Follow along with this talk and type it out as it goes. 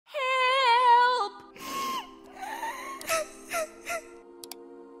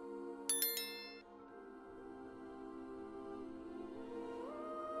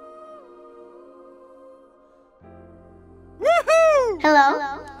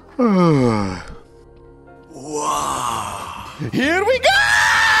Hello? Wow. Here we go!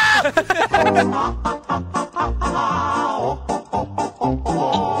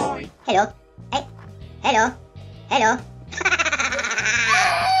 Hello? Hey, hello? Hello?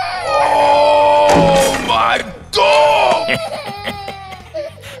 Oh my God!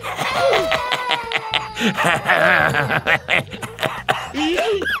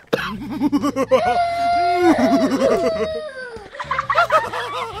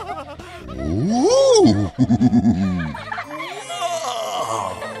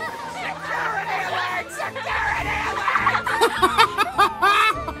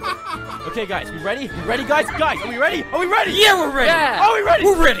 Okay, guys, we ready? We ready, guys? Guys, are we ready? Are we ready? Yeah, we're ready. Yeah. Are we ready?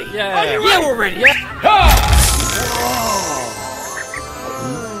 We're ready. Yeah. Are you ready? Yeah, we're ready. Yeah.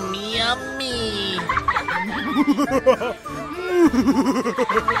 Yummy.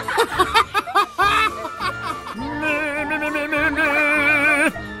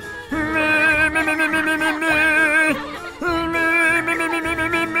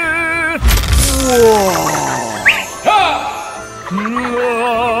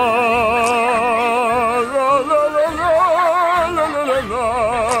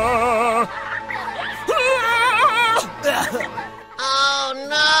 Oh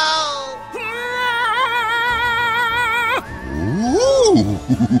no!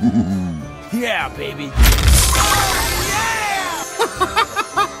 Yeah, baby.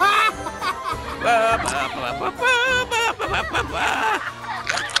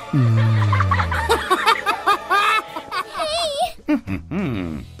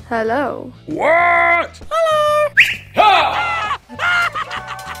 Hello. What? Hello.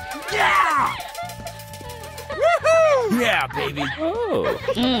 Yeah! Woohoo! Yeah, baby. Oh.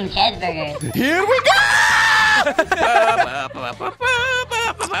 Cheeseburger. Here we go!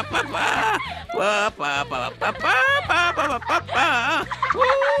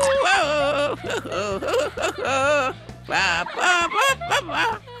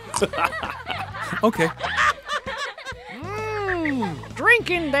 Okay.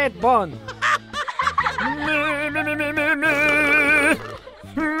 Drinking that bun.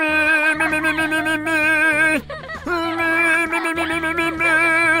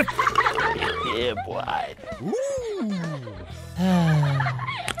 Yeah, boy.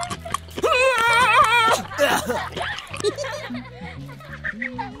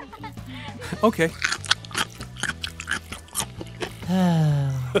 Okay.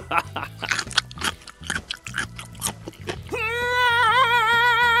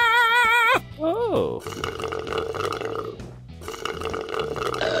 Oh.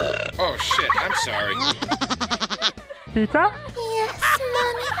 Oh shit, I'm sorry. Pizza? Yes,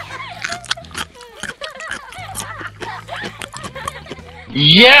 Mommy.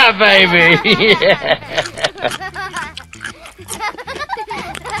 Yeah, baby.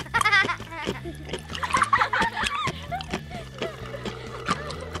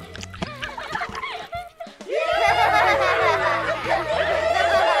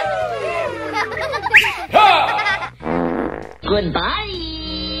 Goodbye.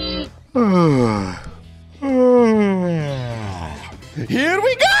 Here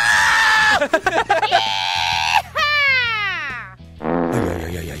we go!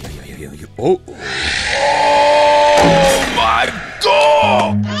 Oh. Oh my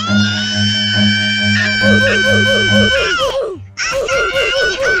God!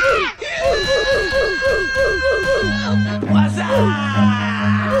 What's up?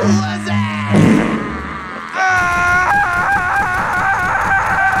 What's up?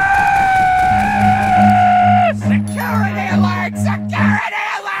 Security alert! Security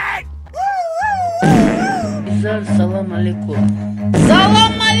alert! Nizar, salam alaikum.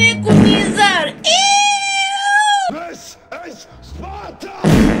 Salam alaikum, Nizar. This is Sparta!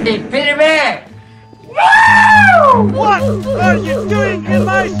 Piribe. What are you doing in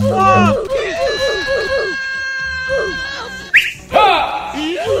my swamp?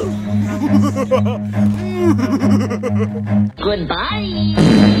 Goodbye.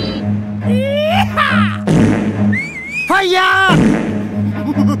 Hiya!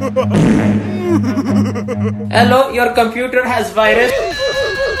 Hello, your computer has virus.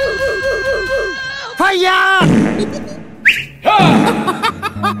 Hiya!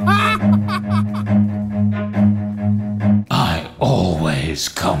 I always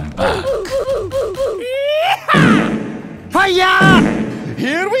come back. Hiya!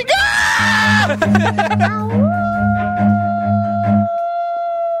 Here we go!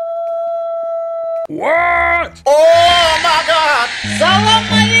 What? Oh my God! Salam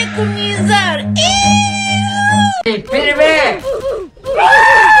alaikum, Nizar. Piribe.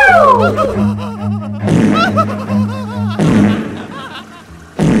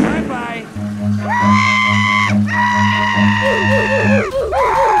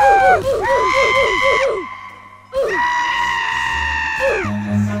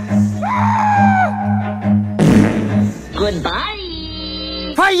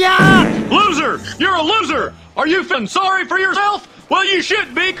 Loser! You're a loser! Are you feeling sorry for yourself? Well, you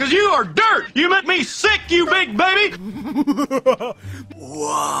should be, because you are dirt! You make me sick, you big baby!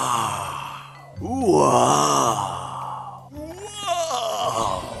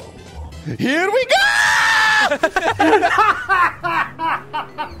 Here we go!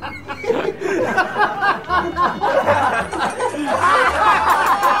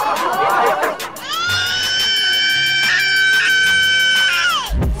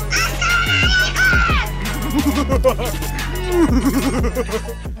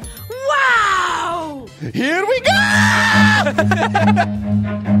 Wow! Here we go!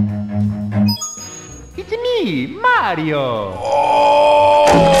 It's me, Mario.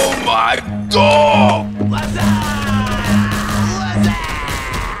 Oh my god!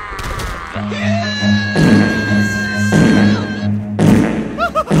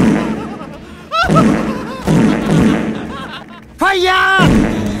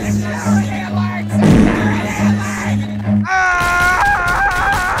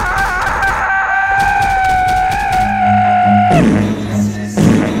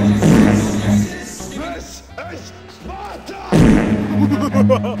 This is Sparta!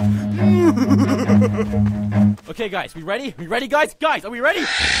 Okay, guys, we ready? We ready, guys? Guys, are we ready?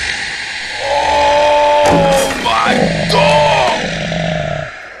 Oh my god!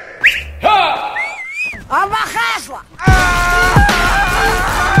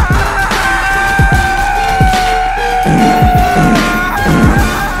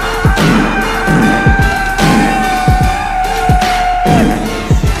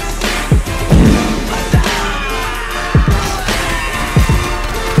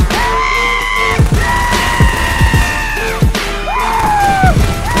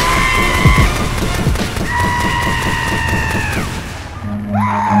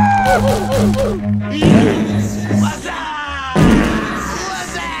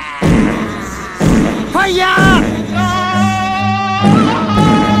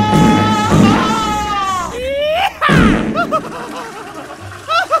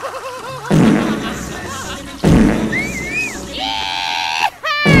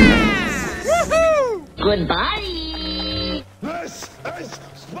 Goodbye. This is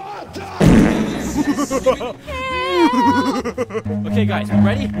Sparta! Okay, guys, we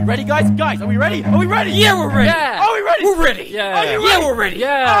ready? We ready, guys? Guys, are we ready? Are we ready? Yeah, we're ready. Yeah. Are we ready? We're ready. Yeah. Are you ready? Yeah, we're ready.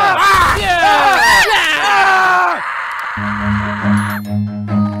 Yeah.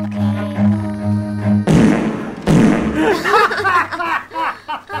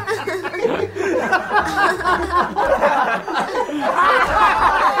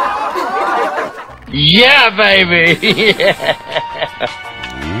 Yeah, baby!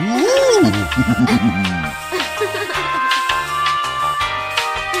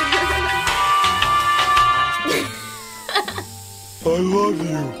 I love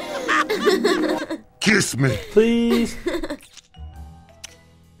you. Kiss me. Please.